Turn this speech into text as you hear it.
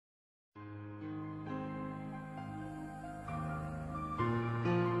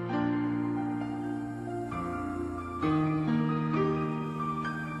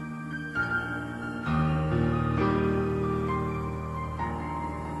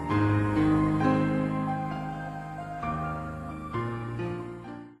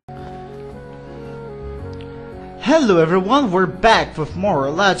Hello everyone, we're back with more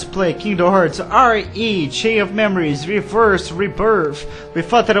Let's Play Kingdom Hearts RE Chain of Memories Rebirth. We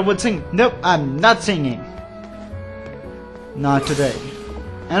thought that I would sing. Nope, I'm not singing. Not today.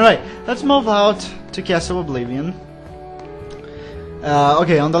 Anyway, let's move out to Castle Oblivion.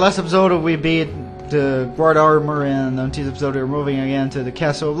 Okay, on the last episode we beat the guard armor, and on this episode we're moving again to the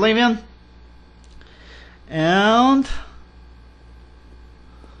Castle Oblivion. And...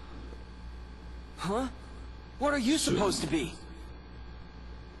 Huh? What are you supposed to be?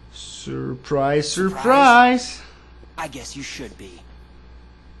 Surprise, surprise! I guess you should be.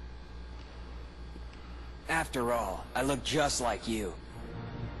 After all, I look just like you.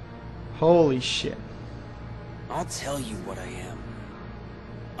 Holy shit. I'll tell you what I am.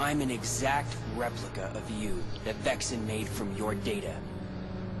 I'm an exact replica of you that Vexen made from your data.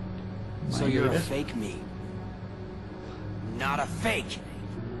 So you're a fake me. Not a fake!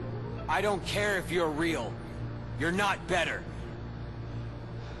 I don't care if you're real. You're not better.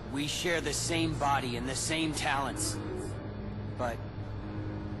 We share the same body and the same talents. But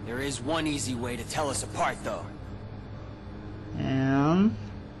there is one easy way to tell us apart, though. And...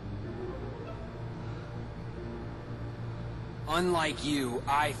 unlike you,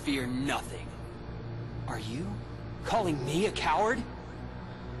 I fear nothing. Are you calling me a coward?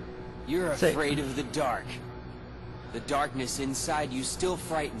 You're afraid of the dark. The darkness inside you still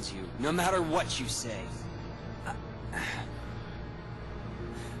frightens you, no matter what you say.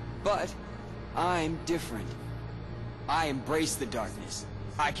 But I'm different. I embrace the darkness.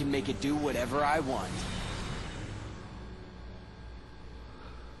 I can make it do whatever I want.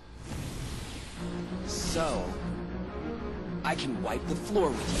 So, I can wipe the floor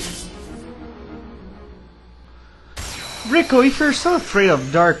with you. Rico, if you're so afraid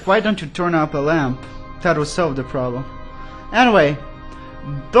of dark, why don't you turn up a lamp? That will solve the problem. Anyway,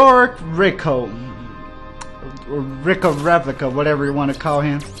 Dark Rico. Or Rico Replica, whatever you want to call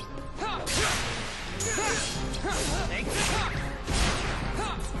him.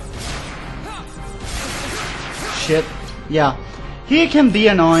 Shit. Yeah. He can be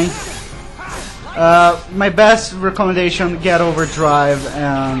annoying. My best recommendation, get overdrive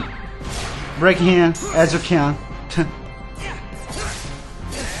and break him as you can.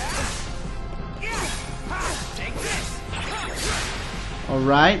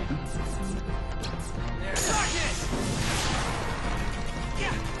 Alright.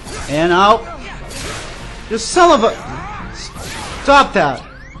 And out. You son of a... Stop that.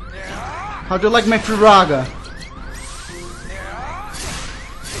 How do you like my Firaga?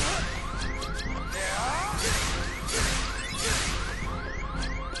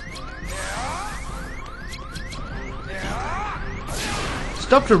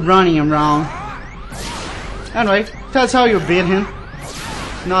 Stop the running around. Anyway, that's how you beat him.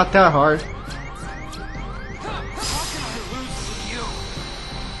 Not that hard.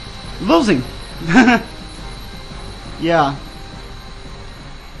 Losing. Yeah.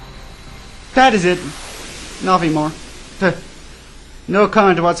 That is it. Nothing more. No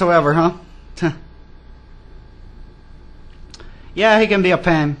comment whatsoever, huh? Yeah, he can be a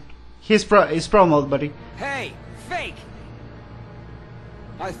pain. He's pro mode, buddy. Hey, fake!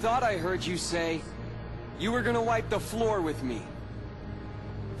 I thought I heard you say you were gonna wipe the floor with me.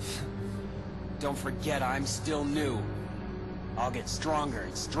 Don't forget, I'm still new. I'll get stronger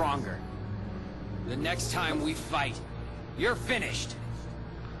and stronger. The next time we fight, you're finished.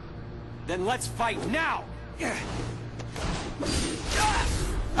 Then let's fight now!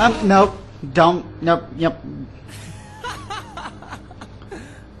 Nope. Don't. Nope. Yep.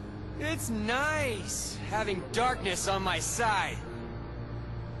 It's nice having darkness on my side.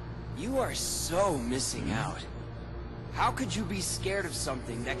 You are so missing out. How could you be scared of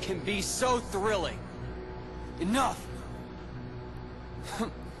something that can be so thrilling? Enough!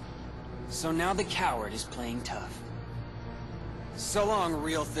 So now the coward is playing tough. So long,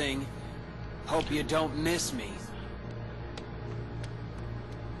 real thing. Hope you don't miss me.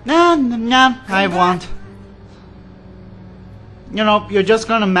 No, I won't. You know, you're just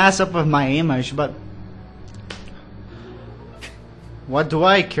gonna mess up with my image, but... what do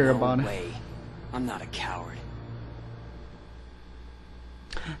I care about it? No way. I'm not a coward.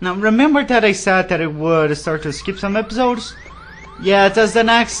 Now, remember that I said that I would start to skip some episodes? Yeah, that's the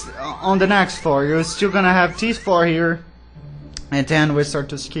next, on the next floor. You're still gonna have this floor here, and then we start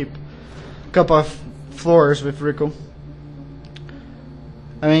to skip a couple of floors with Rico.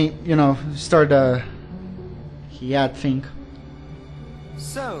 I mean, you know, start the Hiat thing.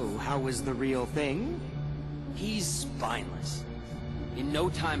 So, how was the real thing? He's spineless. In no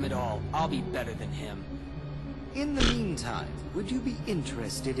time at all, I'll be better than him. In the meantime, would you be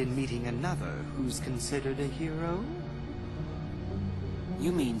interested in meeting another who's considered a hero?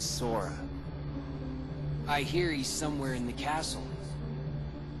 You mean Sora. I hear he's somewhere in the castle.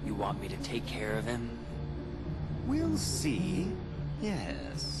 You want me to take care of him? We'll see.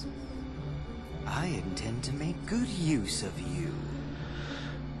 Yes. I intend to make good use of you.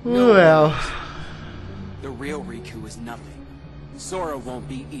 Well, the real Riku is nothing. Sora won't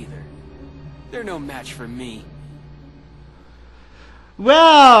be either. They're no match for me.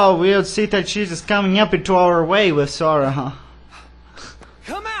 well, we'll see that she's just coming up into our way with Sora, huh?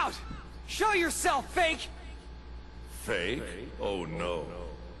 Come out! Show yourself, fake! Fake? Oh no.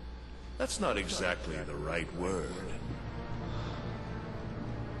 That's not exactly the right word.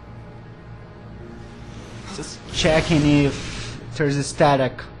 Just checking if there's a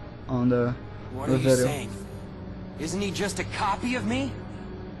static on the What are you video. saying? Isn't he just a copy of me?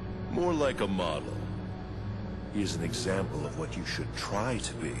 More like a model. He's an example of what you should try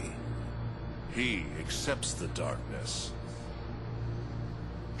to be. He accepts the darkness.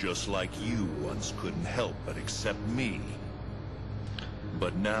 Just like you once couldn't help but accept me.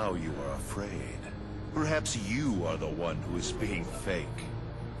 But now you are afraid. Perhaps you are the one who is being fake.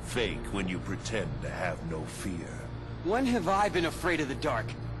 Fake when you pretend to have no fear. When have I been afraid of the dark?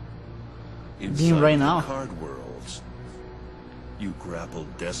 Inside right the now. card worlds, you grapple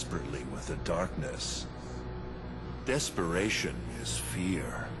desperately with the darkness. Desperation is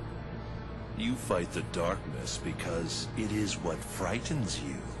fear. You fight the darkness because it is what frightens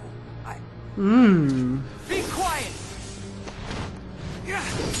you. Be quiet!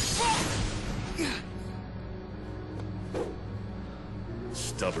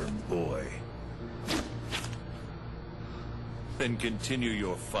 Stubborn boy. Then continue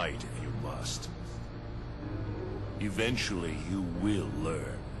your fight if you must. Eventually you will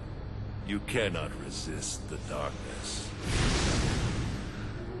learn. You cannot resist the darkness.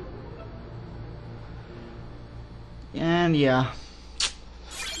 And yeah.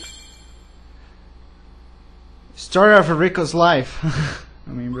 Story of Rico's life.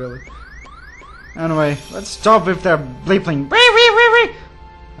 I mean, really. Anyway, let's stop with that bleeping.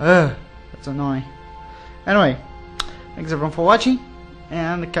 Ugh, that's annoying. Anyway, thanks everyone for watching,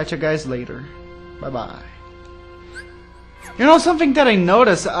 and catch you guys later. Bye bye. You know something that I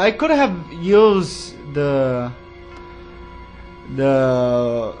noticed? I could have used the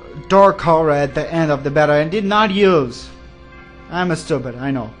dark horror at the end of the battle and did not use. I'm a stupid,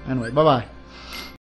 I know. Anyway, bye bye.